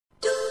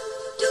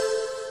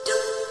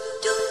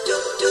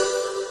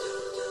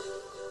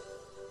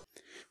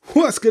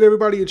What's good,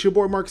 everybody? It's your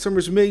boy Mark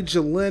Summers,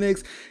 Major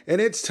Linux, and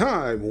it's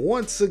time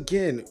once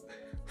again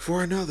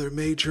for another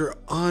major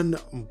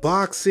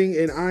unboxing,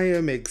 and I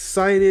am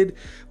excited.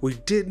 We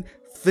didn't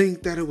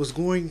think that it was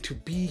going to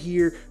be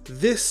here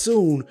this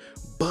soon,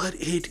 but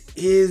it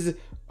is.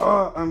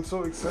 I'm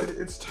so excited.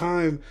 It's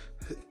time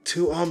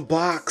to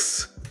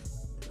unbox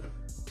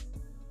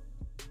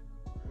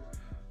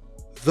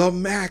the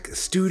Mac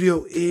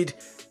Studio. It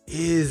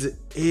is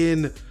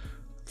in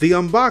the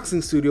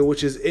unboxing studio,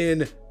 which is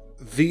in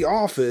the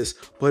office,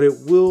 but it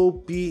will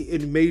be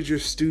in Major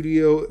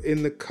Studio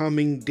in the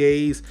coming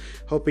days,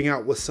 helping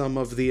out with some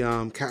of the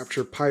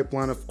capture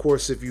pipeline. Of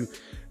course, if you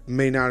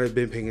may not have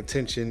been paying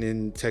attention,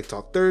 in Tech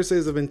Talk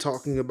Thursdays, I've been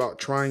talking about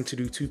trying to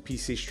do 2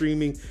 PC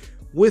streaming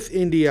with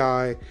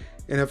NDI,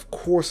 and of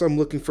course I'm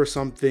looking for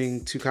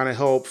something to kind of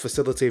help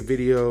facilitate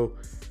video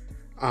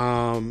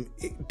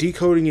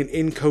decoding and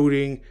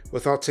encoding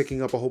without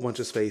taking up a whole bunch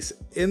of space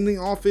in the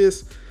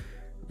office.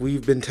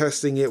 We've been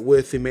testing it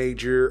with the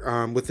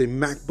with the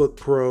MacBook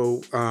Pro,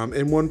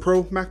 M1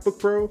 Pro MacBook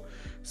Pro.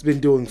 It's been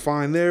doing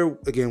fine there.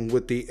 Again,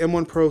 with the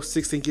M1 Pro,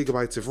 16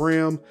 gigabytes of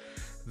RAM.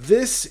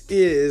 This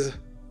is,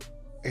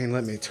 and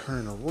let me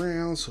turn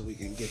around so we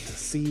can get to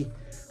see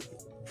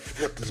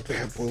what this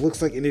bad boy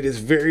looks like. And it is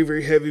very,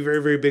 very heavy,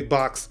 very, very big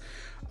box.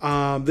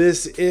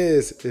 This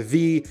is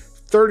the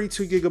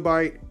 32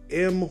 gigabyte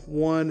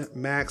M1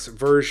 Max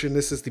version.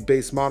 This is the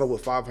base model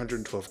with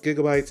 512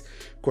 gigabytes.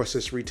 Of course,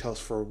 this retails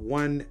for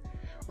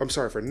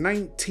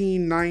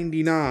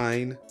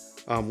 $1999,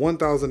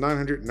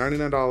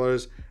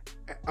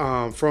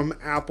 $1,999 from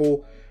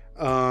Apple.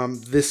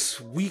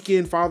 This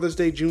weekend, Father's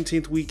Day,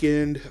 Juneteenth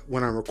weekend,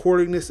 when I'm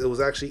recording this, it was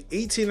actually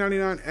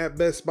 $18.99 at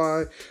Best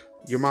Buy.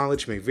 Your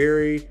mileage may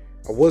vary.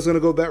 I was going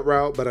to go that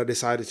route, but I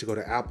decided to go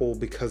to Apple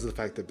because of the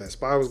fact that Best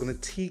Buy was going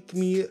to take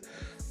me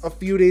a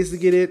few days to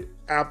get it.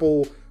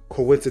 Apple,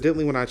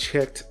 coincidentally, when I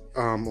checked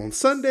on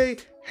Sunday,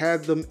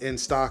 had them in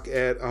stock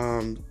at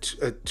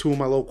two of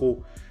my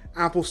local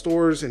Apple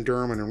stores in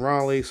Durham and in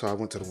Raleigh. So I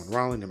went to the one in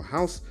Raleigh near my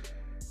house,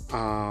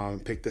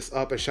 picked this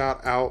up. A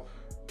shout out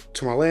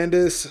to my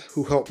Landis,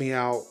 who helped me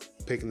out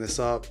picking this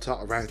up,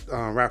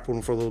 wrap with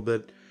him for a little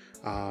bit.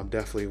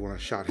 Definitely want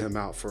to shout him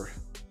out for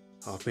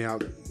helping me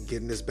out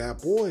getting this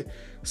bad boy.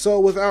 So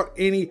without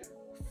any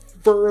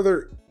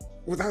further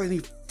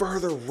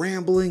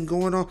rambling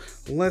going on,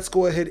 let's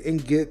go ahead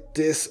and get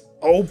this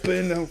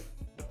open.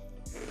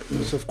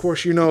 So of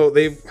course, you know,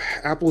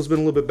 Apple's been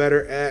a little bit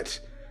better at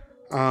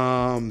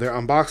their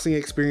unboxing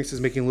experiences,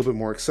 making it a little bit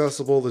more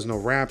accessible. There's no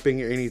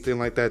wrapping or anything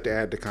like that to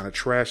add the kind of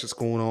trash that's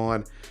going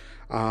on.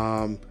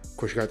 Of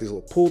course, you got these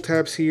little pull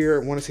tabs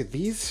here. I want to say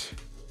these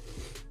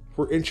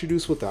were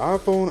introduced with the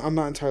iPhone. I'm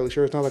not entirely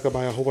sure. It's not like I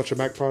buy a whole bunch of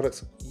Mac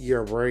products.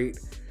 Yeah, right.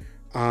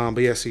 But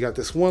yeah, so you got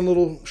this one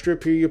little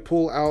strip here you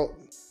pull out.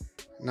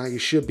 Now you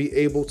should be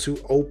able to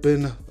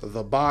open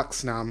the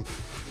box. Now I'm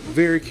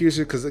very curious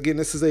because, again,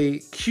 this is a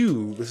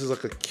cube. This is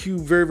like a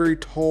cube, very, very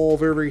tall,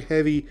 very, very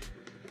heavy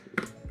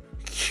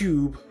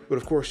cube. But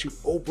of course, you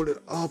open it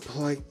up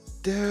like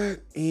that,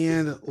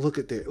 and look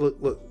at that. Look.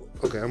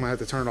 Okay, I'm gonna have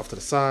to turn it off to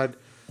the side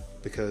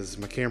because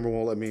my camera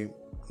won't let me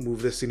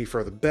move this any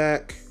further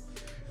back.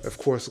 Of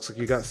course, looks like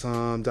you got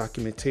some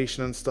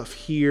documentation and stuff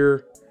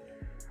here.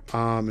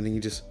 And then you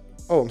just,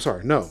 I'm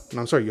sorry.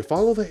 You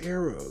follow the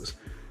arrows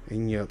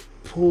and you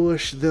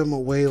push them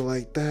away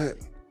like that,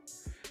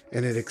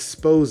 and it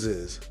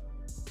exposes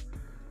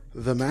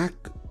the Mac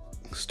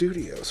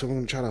Studio. So I'm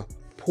gonna try to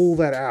pull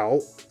that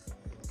out.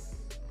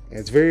 And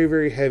it's very,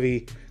 very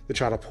heavy to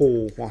try to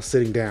pull while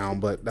sitting down,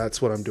 but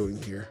that's what I'm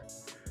doing here.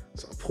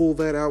 So I'll pull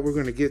that out. We're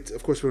gonna get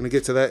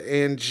to that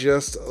in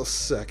just a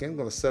second. I'm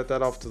gonna set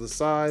that off to the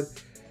side.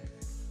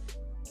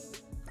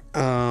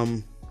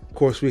 Of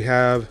course, we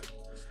have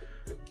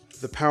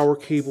the power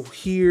cable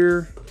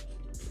here,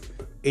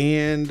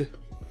 and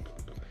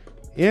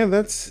yeah,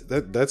 that's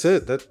it. That's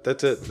it.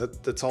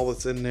 That's all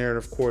that's in there. And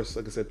of course,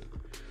 like I said,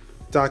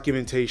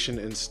 documentation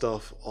and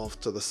stuff off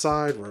to the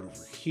side, right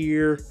over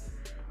here.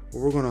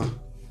 We're gonna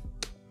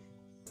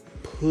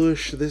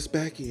push this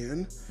back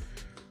in.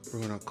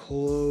 We're gonna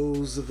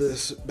close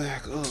this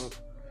back up,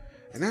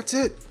 and that's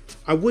it.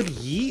 I would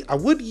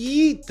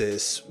yeet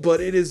this, but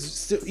it is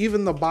still,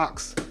 even the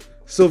box,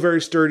 still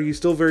very sturdy,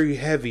 still very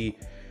heavy.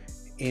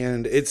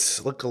 And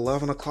it's like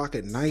 11 o'clock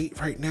at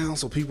night right now,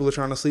 so people are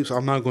trying to sleep, so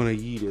I'm not going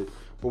to yeet it.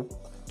 But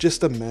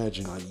just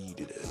imagine I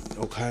yeeted it,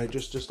 okay?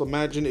 Just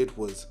imagine it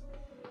was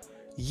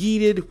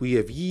yeeted. We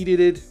have yeeted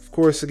it. Of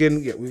course,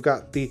 again, yeah, we've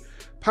got the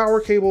power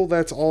cable.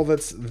 That's all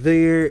that's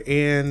there.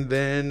 And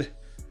then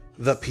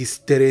the piece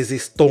de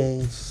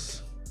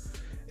resistance.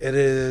 It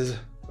is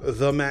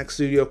the Mac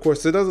Studio. Of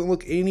course, it doesn't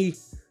look any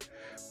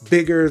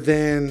bigger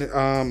than,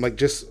 like,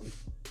 just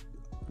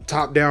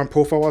top down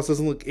profile wise,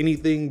 doesn't look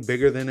anything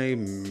bigger than a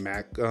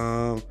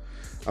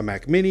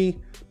Mac Mini.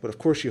 But of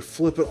course, you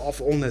flip it off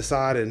on the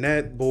side, and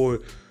that boy,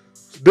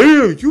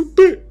 damn, you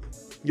thick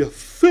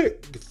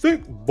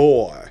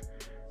boy.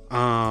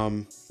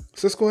 So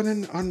let's go ahead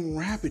and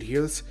unwrap it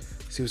here. Let's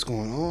see what's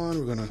going on.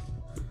 We're gonna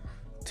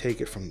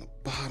take it from the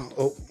bottom.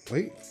 Oh,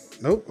 wait.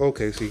 Nope.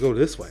 Okay, so you go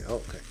this way.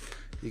 Okay.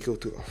 You go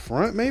through the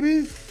front,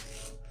 maybe?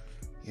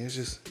 Yeah, it's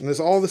just, and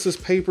all this is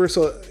paper.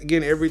 So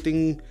again,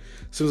 everything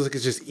seems like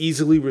it's just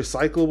easily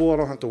recyclable. I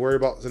don't have to worry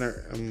about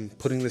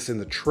putting this in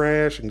the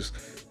trash and just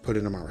put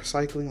it in my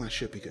recycling. That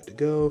should be good to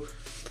go.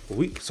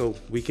 So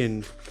we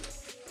can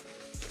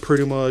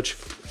pretty much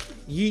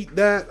yeet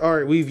that. All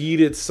right, we've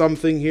yeeted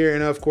something here.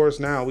 And of course,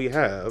 now we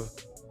have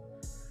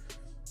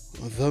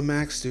the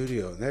Mac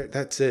Studio.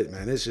 That's it,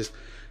 man. That's just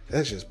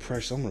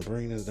precious. I'm gonna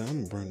bring this down.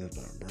 I'm gonna bring it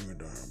down. Bring it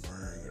down.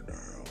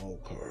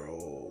 Okay.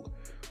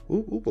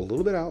 Oop, a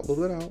little bit out.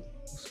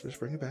 Let's just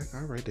bring it back.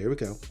 All right, there we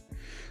go.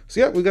 So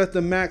yeah, we got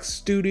the Mac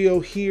Studio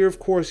here. Of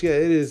course, yeah,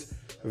 it is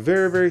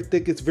very, very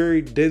thick. It's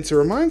very dense. It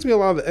reminds me a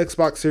lot of the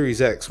Xbox Series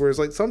X, where it's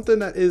like something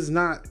that is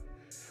not,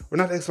 or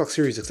not Xbox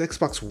Series X,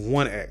 Xbox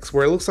One X,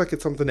 where it looks like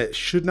it's something that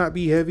should not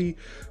be heavy,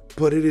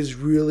 but it is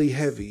really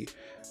heavy.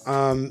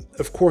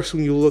 Of course,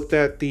 when you looked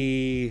at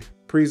the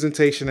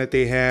presentation that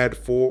they had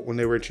for when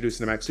they were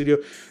introducing the Mac Studio,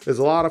 there's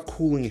a lot of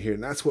cooling here,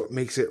 and that's what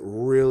makes it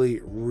really,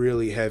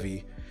 really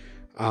heavy.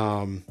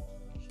 So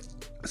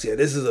yeah,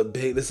 this is a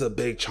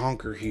big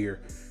chunker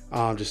here,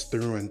 just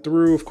through and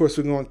through. Of course,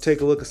 we're going to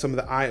take a look at some of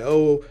the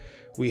I/O.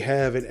 We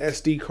have an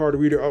SD card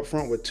reader up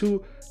front with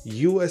 2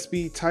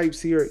 USB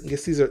Types here. I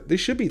guess these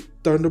should be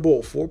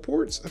Thunderbolt 4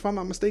 ports, if I'm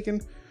not mistaken.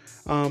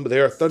 But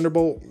they are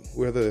Thunderbolt.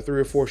 Whether they're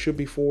 3 or 4, should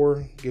be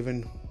 4,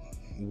 given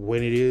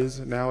when it is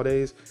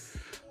nowadays.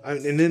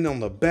 And then on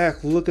the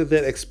back, look at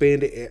that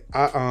expanded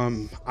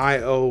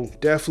I/O.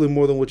 Definitely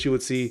more than what you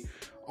would see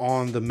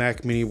on the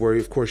Mac Mini, where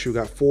of course you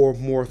got 4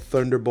 more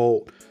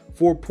Thunderbolt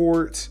 4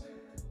 ports,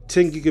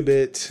 10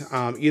 gigabit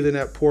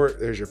Ethernet port.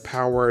 There's your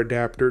power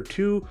adapter,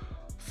 2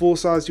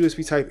 full-size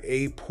USB Type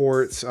A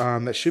ports.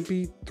 That should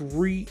be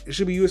 3. It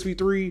should be USB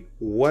 3,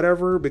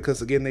 whatever,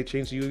 because again they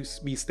changed the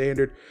USB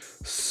standard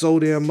so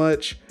damn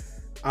much.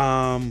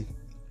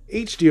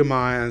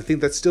 HDMI, I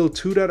think that's still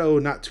 2.0,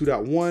 not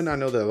 2.1. I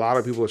know that a lot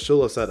of people are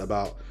still upset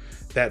about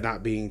that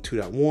not being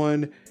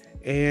 2.1.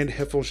 And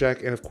headphone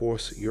jack, and of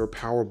course your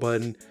power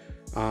button.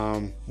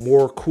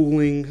 More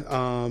cooling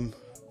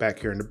back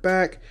here in the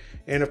back,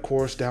 and of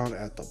course down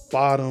at the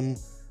bottom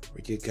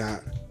where you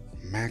got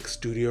Mac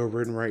Studio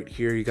written right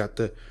here. You got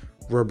the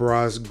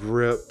rubberized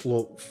grip,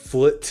 little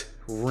foot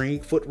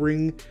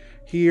ring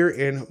here,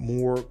 and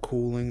more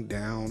cooling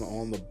down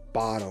on the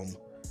bottom.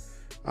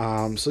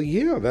 So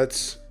yeah,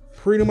 that's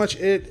pretty much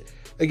it.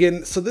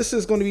 Again, so this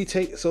is going to be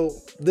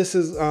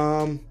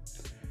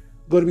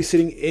going to be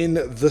sitting in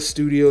the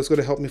studio. It's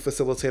going to help me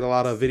facilitate a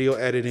lot of video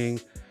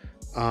editing.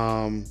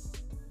 I'm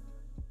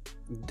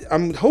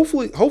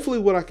hopefully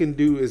what I can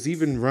do is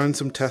even run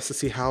some tests to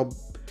see how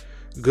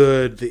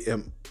good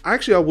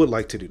actually I would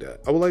like to do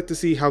that. I would like to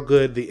see how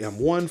good the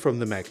M1 from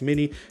the Mac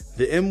Mini,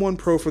 the M1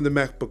 Pro from the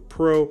MacBook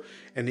Pro,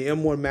 and the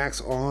M1 Max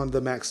on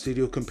the Mac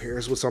Studio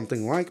compares with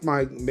something like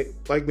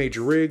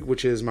Major Rig,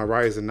 which is my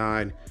Ryzen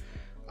 9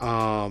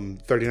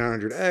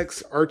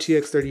 3900X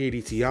RTX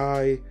 3080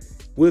 Ti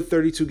with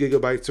 32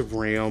 gigabytes of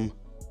RAM,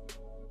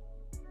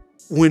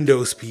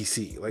 Windows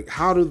PC. Like,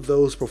 how do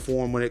those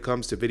perform when it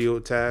comes to video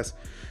tasks?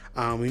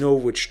 We know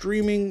with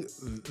streaming,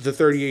 the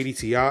 3080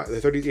 Ti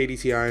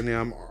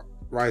and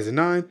Ryzen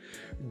 9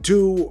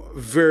 do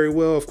very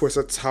well. Of course,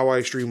 that's how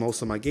I stream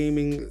most of my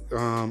gaming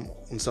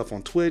and stuff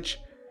on Twitch.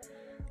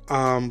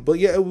 But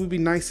yeah, it would be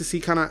nice to see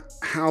kind of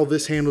how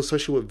this handles,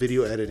 especially with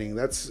video editing.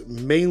 That's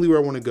mainly where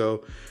I want to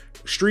go.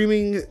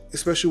 Streaming,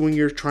 especially when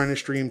you're trying to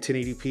stream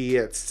 1080p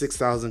at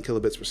 6,000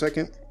 kilobits per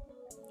second,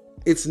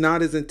 it's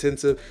not as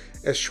intensive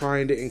as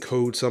trying to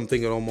encode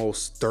something at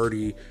almost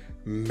 30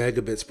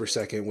 megabits per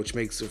second, which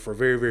makes it for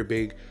very, very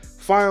big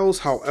files.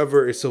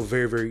 However, it's still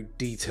very, very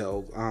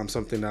detailed.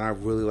 Something that I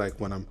really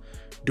like when I'm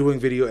doing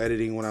video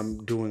editing, when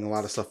I'm doing a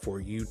lot of stuff for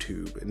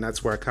YouTube. And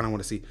that's where I kind of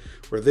want to see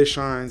where this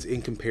shines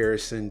in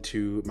comparison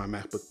to my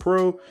MacBook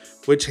Pro,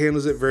 which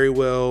handles it very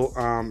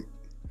well.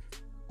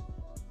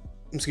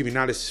 Excuse me,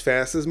 not as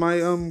fast as my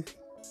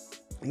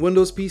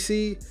Windows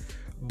PC,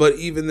 but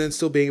even then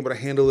still being able to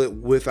handle it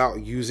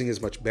without using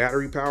as much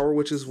battery power,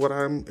 which is what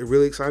I'm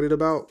really excited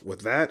about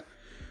with that.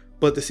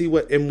 But to see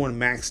what M1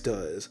 Max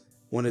does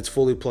when it's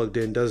fully plugged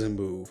in, doesn't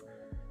move.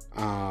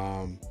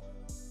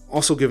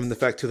 Also given the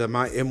fact too that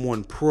my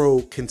M1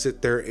 Pro can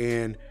sit there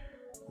and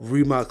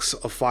remux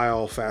a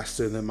file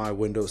faster than my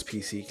Windows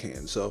PC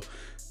can. So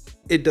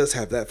it does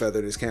have that feather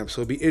in its cap.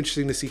 So it'd be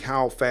interesting to see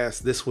how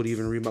fast this would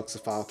even remux a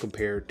file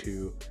compared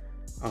to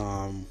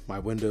my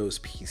Windows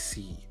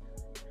PC.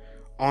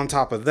 On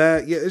top of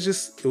that, yeah,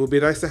 it would be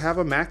nice to have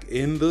a Mac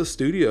in the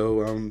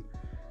studio.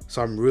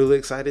 So I'm really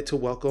excited to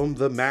welcome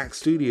the Mac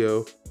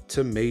Studio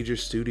to Major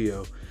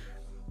Studio.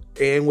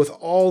 And with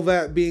all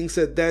that being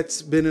said,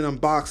 that's been an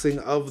unboxing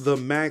of the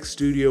Mac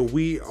Studio.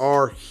 We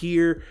are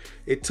here.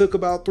 It took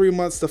about 3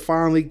 months to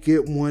finally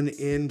get one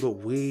in, but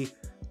we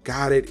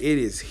got it. It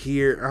is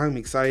here. I'm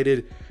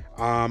excited.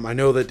 I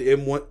know that the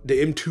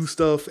M2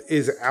 stuff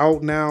is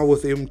out now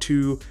with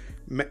M2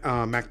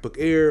 MacBook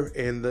Air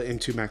and the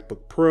M2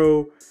 MacBook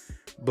Pro.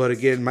 But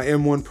again, my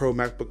M1 Pro,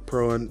 MacBook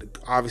Pro, and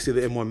obviously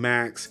the M1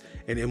 Max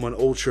and M1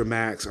 Ultra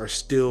Max are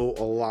still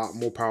a lot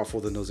more powerful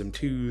than those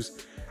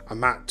M2s. I'm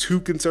not too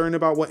concerned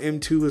about what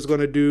M2 is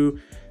going to do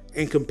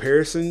in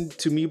comparison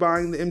to me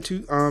buying the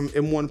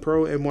M1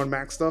 Pro, M1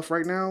 Max stuff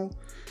right now.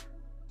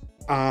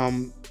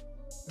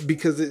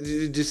 Because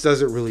it just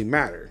doesn't really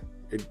matter.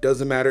 It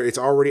doesn't matter. It's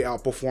already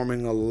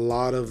outperforming a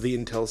lot of the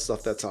Intel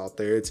stuff that's out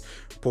there. It's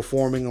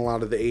performing a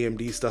lot of the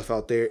AMD stuff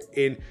out there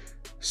in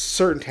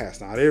certain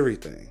tasks, not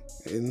everything,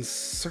 in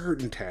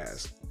certain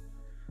tasks.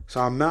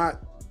 So I'm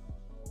not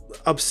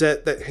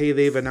upset that, hey,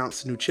 they've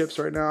announced new chips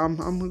right now.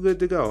 I'm good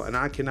to go. And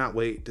I cannot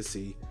wait to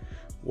see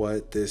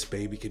what this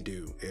baby can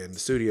do in the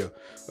studio.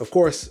 Of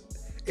course,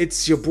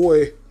 it's your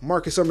boy,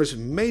 Marcus Summers,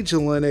 Major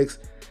Linux,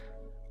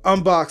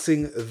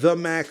 unboxing the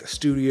Mac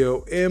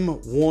Studio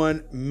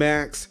M1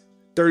 Max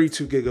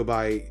 32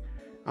 gigabyte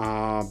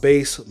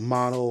base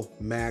model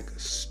Mac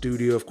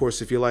Studio. Of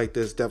course, if you like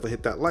this, definitely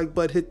hit that like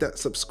button, hit that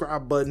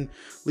subscribe button,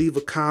 leave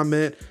a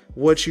comment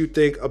what you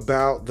think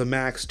about the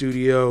Mac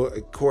Studio.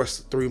 Of course,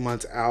 3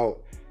 months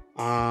out.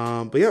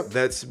 But yeah,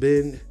 that's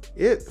been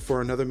it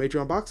for another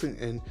major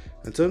unboxing, and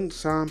until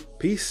next time,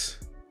 peace.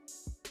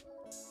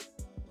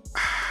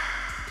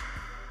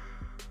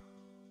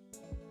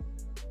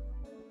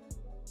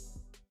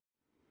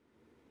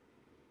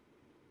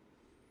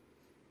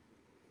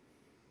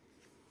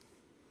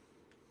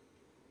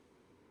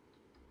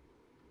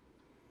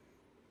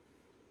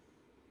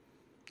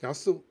 Y'all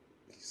still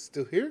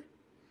here?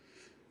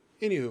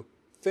 Anywho,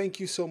 thank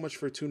you so much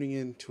for tuning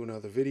in to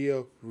another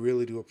video.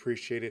 Really do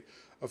appreciate it.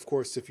 Of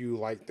course, if you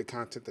like the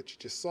content that you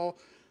just saw,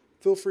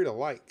 feel free to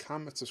like,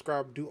 comment,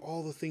 subscribe, do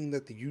all the things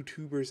that the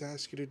YouTubers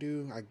ask you to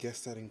do. I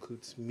guess that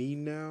includes me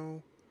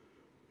now.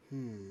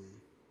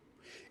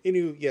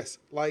 Anywho, yes,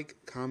 like,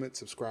 comment,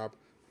 subscribe.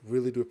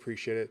 Really do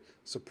appreciate it.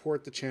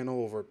 Support the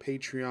channel over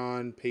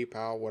Patreon,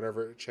 PayPal,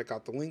 whatever. Check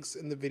out the links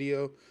in the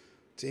video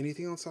to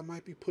anything else I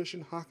might be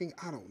pushing, hawking.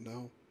 I don't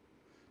know.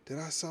 Did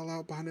I sell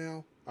out by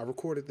now? I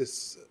recorded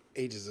this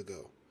ages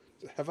ago.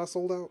 Have I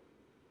sold out?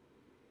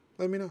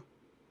 Let me know.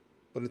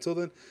 But until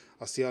then,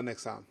 I'll see y'all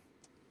next time.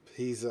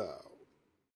 Peace out.